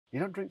You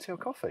don't drink tea or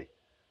coffee?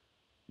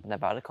 I've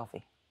never had a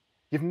coffee.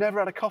 You've never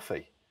had a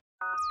coffee?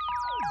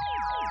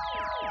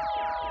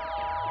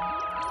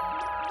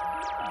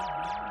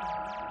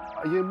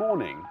 Are you a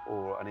morning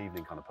or an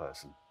evening kind of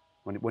person?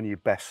 When you're at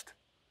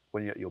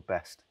your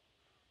best?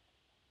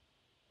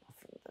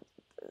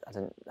 I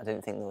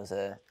didn't think there was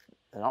an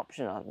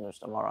option. I'm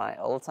all right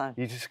all the time.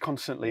 You're just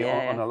constantly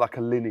Yeah, on like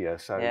a linear,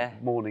 so yeah.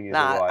 morning is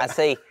all right.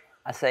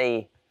 I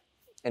say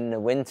in the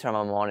winter I'm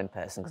a morning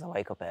person because I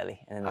wake up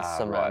early, and in the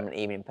summer right. I'm an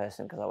evening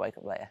person because I wake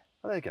up later.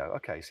 Oh, there you go.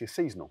 Okay, so you're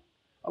seasonal.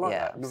 I like Yeah,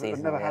 that. I'm I've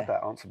seasonal, never had yeah.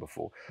 that answer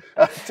before.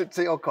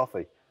 Tea or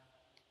coffee?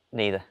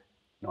 Neither.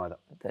 Neither.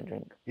 I don't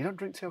drink. You don't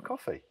drink tea or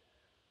coffee?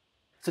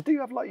 So do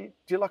you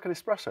like an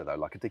espresso though,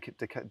 like a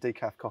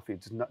decaf coffee,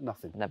 just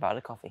nothing? Never had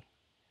a coffee.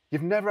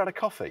 You've never had a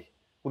coffee?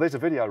 Well, there's a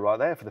video right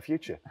there for the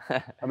future.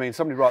 I mean,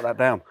 somebody write that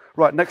down.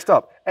 Right, next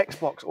up,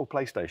 Xbox or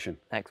PlayStation?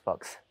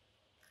 Xbox.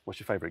 What's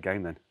your favourite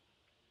game then?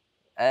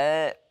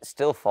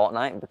 Still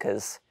Fortnite,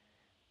 because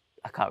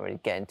I can't really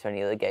get into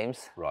any other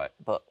games. Right.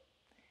 But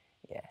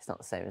yeah, it's not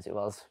the same as it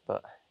was.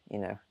 But you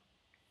know.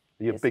 Are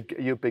you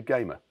a big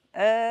gamer?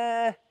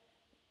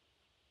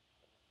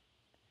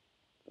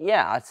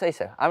 Yeah, I'd say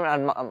so. I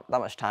haven't had that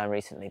much time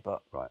recently,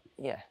 but right.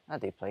 Yeah, I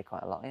do play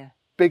quite a lot. Yeah.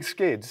 Big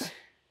skids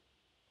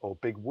or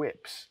big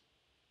whips?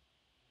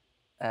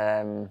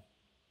 I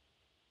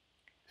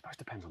suppose it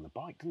depends on the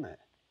bike, doesn't it?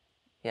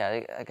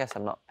 Yeah, I guess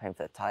I'm not paying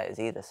for the tyres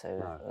either, so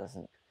No. it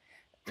doesn't.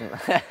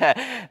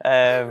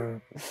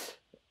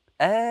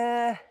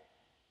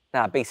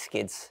 Big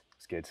skids.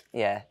 Skids.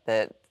 Yeah,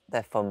 they're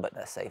fun, but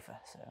they're safer.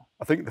 So.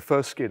 I think the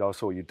first skid I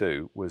saw you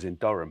do was in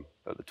Durham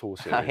at the Tour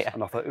Series, yeah.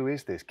 and I thought, who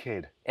is this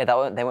kid? Yeah,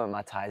 they weren't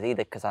my tyres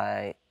either, because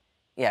I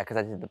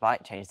did the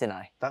bike change, didn't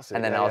I? That's it.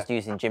 And then I was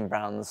using Jim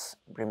Brown's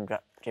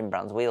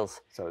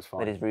wheels. So it's fine.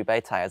 With his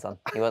Roubaix tyres on.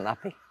 He wasn't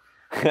happy.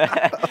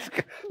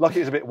 Lucky it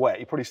was a bit wet.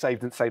 He probably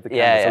saved the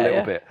canvas a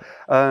little bit.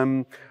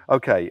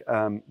 Okay,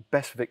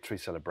 best victory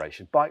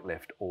celebration, bike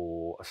lift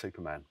or a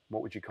Superman?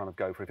 What would you kind of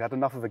go for if you had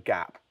enough of a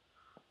gap?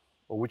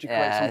 Or would you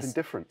create something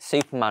different?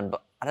 Superman,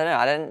 but I don't know.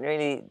 I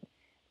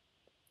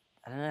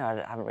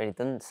haven't really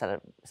done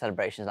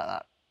celebrations like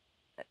that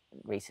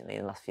recently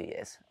in the last few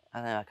years. I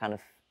don't know. I kind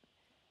of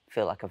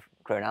feel like I've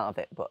grown out of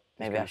it, but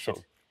maybe I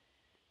should.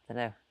 I don't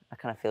know. I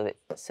kind of feel a bit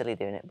silly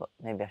doing it, but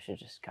maybe I should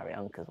just carry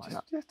on, because why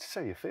not? Just to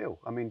say you feel.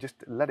 I mean,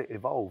 just let it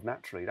evolve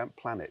naturally. Don't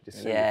plan it. Just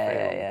see you feel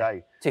on the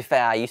day. To be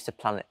fair, I used to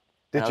plan it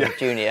when I was a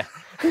junior.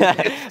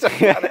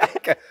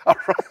 Okay. All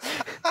right.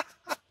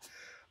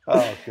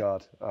 Oh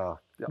God.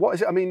 What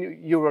is it? I mean,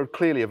 you're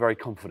clearly a very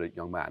confident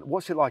young man.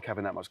 What's it like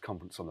having that much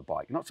confidence on the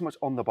bike? Not so much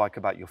on the bike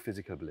about your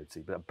physical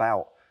ability, but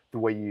about the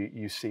way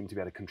you seem to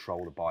be able to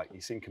control the bike.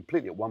 You seem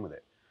completely at one with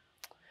it.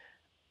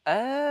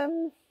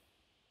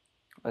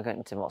 We're getting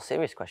into more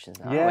serious questions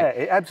now. Yeah,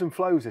 it ebbs and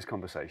flows, this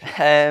conversation.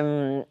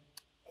 I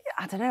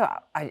don't know.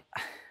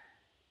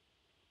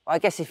 I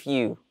guess if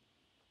you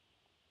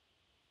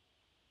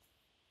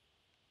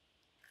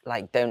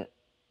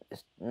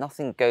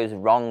nothing goes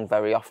wrong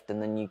very often,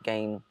 then you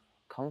gain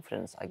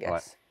confidence, I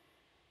guess.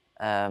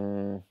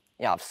 Right.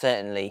 Yeah, I'd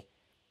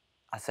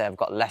say I've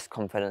got less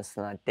confidence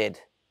than I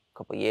did a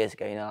couple of years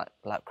ago, you know,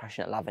 like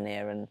crashing at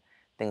Lavernier and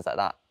things like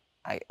that.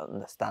 I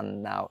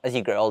understand now. As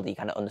you grow older, you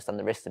kind of understand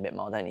the risks a bit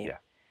more, don't you? Yeah.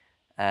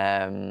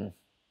 And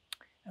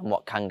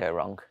what can go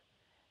wrong.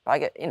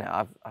 But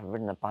I've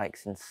ridden a bike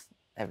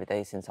every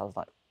day since I was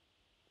like,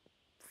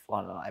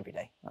 well, not every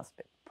day, that's a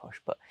bit push,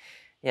 but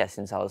yeah,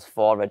 since I was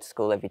 4, I read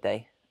school every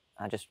day.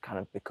 I just kind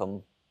of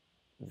become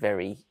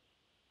very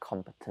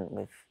competent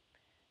with,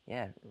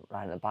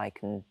 riding a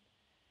bike and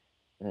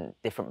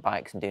different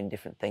bikes and doing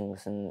different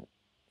things, and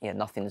yeah,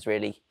 nothing's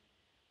really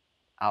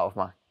out of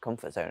my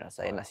comfort zone, I'd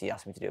say, unless you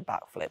ask me to do a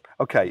backflip.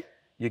 Okay,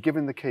 you're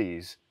given the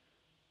keys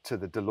to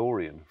the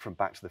DeLorean from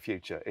Back to the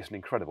Future. It's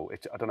incredible.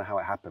 I don't know how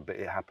it happened, but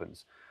it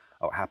happens.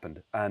 Oh, it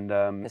happened. And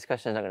this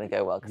question's not going to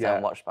go well because I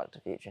haven't watched Back to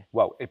the Future.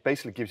 Well, it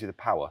basically gives you the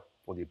power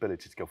or the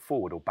ability to go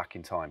forward or back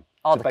in time.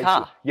 Oh, so the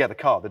car? Yeah, the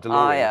car, the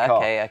DeLorean. Oh, yeah, the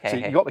car. okay. So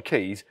you got the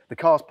keys, the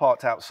car's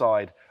parked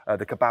outside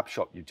the kebab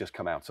shop you've just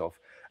come out of,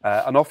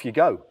 and off you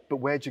go. But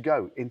where'd you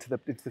go? Into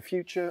the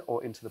future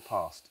or into the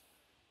past?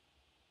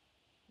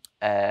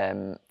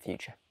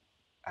 Future.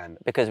 And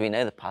because we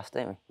know the past,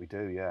 don't we? We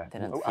do, yeah.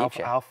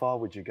 Future. How far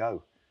would you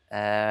go?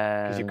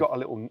 Because you've got a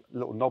little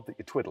knob that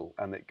you twiddle,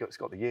 and it's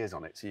got the years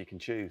on it, so you can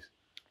choose.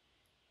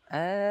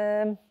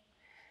 You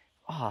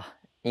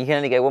can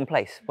only go one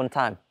place, one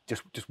time.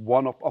 Just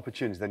one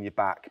opportunity, then you're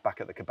back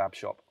at the kebab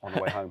shop on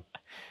the way home.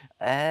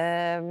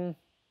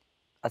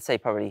 I'd say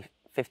probably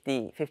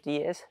 50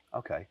 years.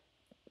 Okay.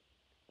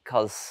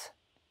 Because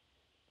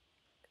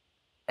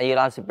are you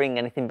allowed to bring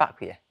anything back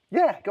with you?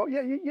 Yeah,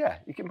 yeah.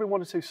 You can bring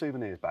 1 or 2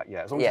 souvenirs back.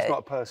 Yeah, as long as it's not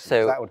a person.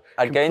 So that would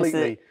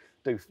completely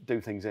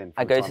do things in.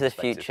 I'd go to the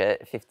future,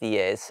 50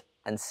 years,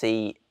 and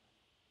see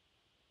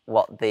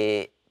what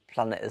the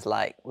planet is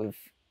like with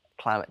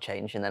climate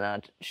change, and then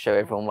I'd show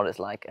everyone what it's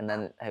like, and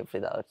then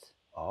hopefully that would.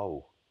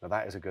 Oh, now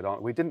that is a good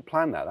answer. We didn't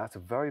plan that. That's a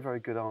very, very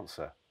good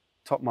answer.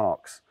 Top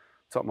marks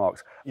Top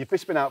marks. You've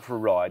just been out for a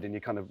ride and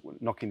you're kind of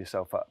knocking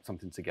yourself up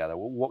something together.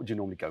 What would you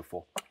normally go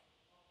for?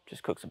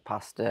 Just cook some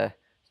pasta,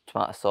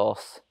 tomato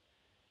sauce,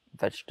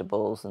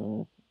 vegetables,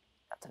 and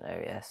I don't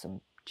know, yeah,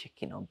 some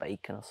chicken or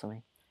bacon or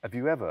something. Have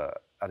you ever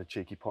had a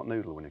cheeky pot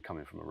noodle when you're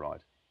coming from a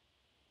ride?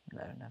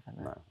 No, never.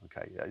 No. No.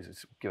 Okay. Yeah,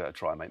 just give it a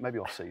try, mate. Maybe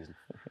off season.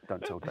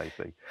 Don't tell Dave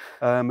B.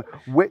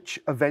 Which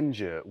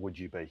Avenger would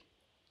you be?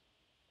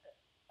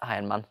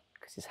 Iron Man,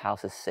 because his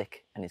house is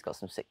sick and he's got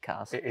some sick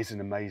cars. It is an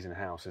amazing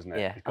house, isn't it?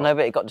 Yeah. I know,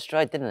 but it got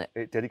destroyed, didn't it?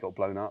 It did. It got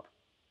blown up.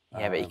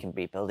 Yeah, but he can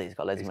rebuild it. He's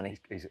got loads of money.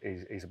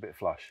 He's a bit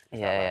flush.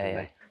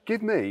 Yeah.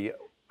 Give me,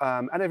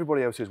 and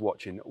everybody else who's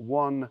watching,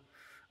 one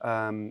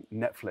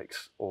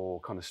Netflix or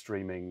kind of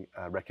streaming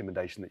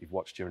recommendation that you've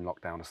watched during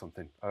lockdown or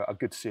something. A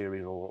good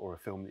series or a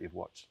film that you've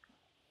watched.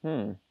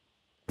 Money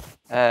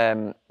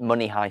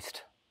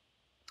Heist.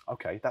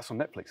 Okay, that's on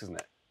Netflix,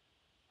 isn't it?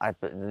 I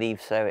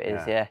believe so. It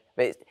is, yeah.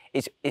 But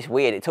it's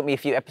weird. It took me a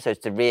few episodes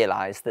to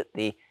realise that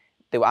they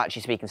were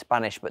actually speaking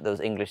Spanish, but there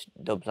was English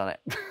dubs on it.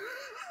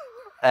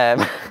 I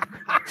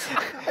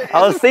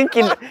was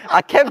thinking,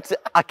 I kept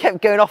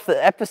going off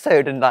the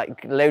episode and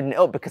like loading it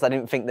up because I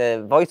didn't think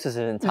the voices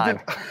were in time.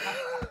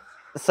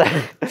 So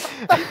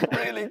that's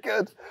really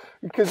good,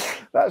 because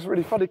that's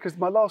really funny, because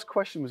my last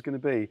question was going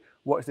to be,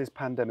 what has this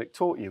pandemic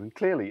taught you? And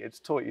clearly it's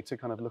taught you to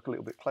kind of look a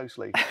little bit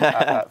closely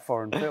at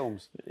foreign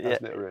films,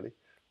 hasn't it, really?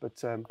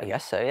 But I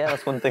guess so, yeah.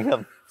 That's one thing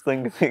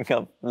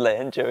I've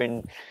learned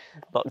during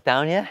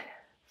lockdown, yeah.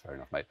 Fair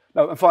enough, mate.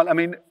 No, and fine. I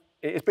mean,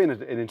 it's been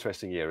an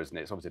interesting year, isn't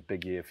it? It's obviously a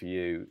big year for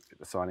you,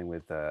 signing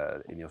with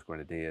INEOS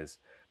Grenadiers,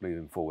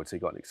 moving forward. So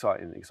you've got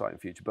an exciting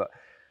future. But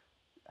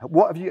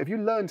what have you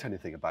learned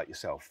anything about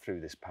yourself through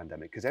this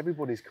pandemic? Because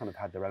everybody's kind of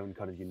had their own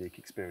kind of unique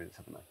experience,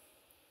 haven't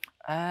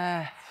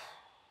they?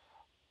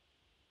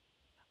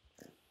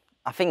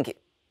 I think,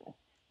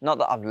 not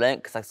that I've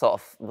learned, because I sort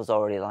of was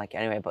already like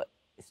anyway, but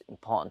it's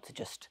important to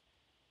just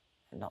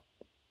not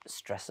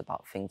stress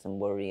about things and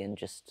worry and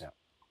just,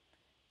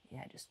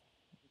 just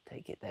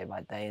take it day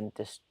by day and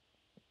just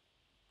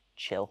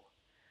chill,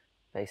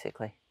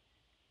 basically.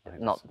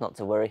 Not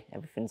to worry,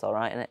 everything's all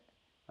right, innit?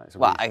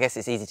 Well, I guess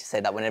it's easy to say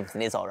that when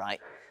everything is all right,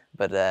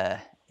 but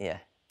yeah.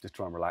 Just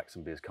try and relax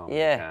and be as calm as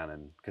you can,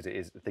 and because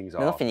things are.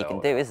 There's nothing you can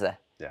do, is there?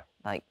 Yeah.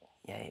 Like,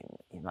 yeah,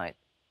 you might.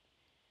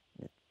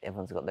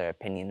 Everyone's got their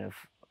opinion of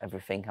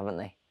everything, haven't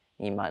they?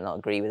 You might not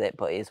agree with it,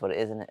 but it is what it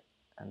is, isn't it?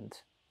 And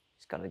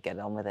just got to get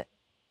on with it.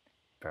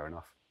 Fair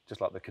enough. Just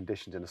like the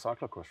conditions in a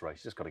cyclocross race,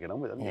 you just got to get on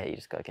with it. Yeah, you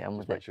just got to get on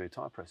with it. Make sure your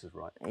tyre press is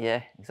right.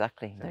 Yeah,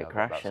 exactly. Don't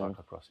crash.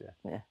 Cyclocross, yeah.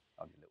 Yeah.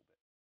 Only a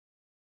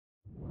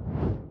little bit.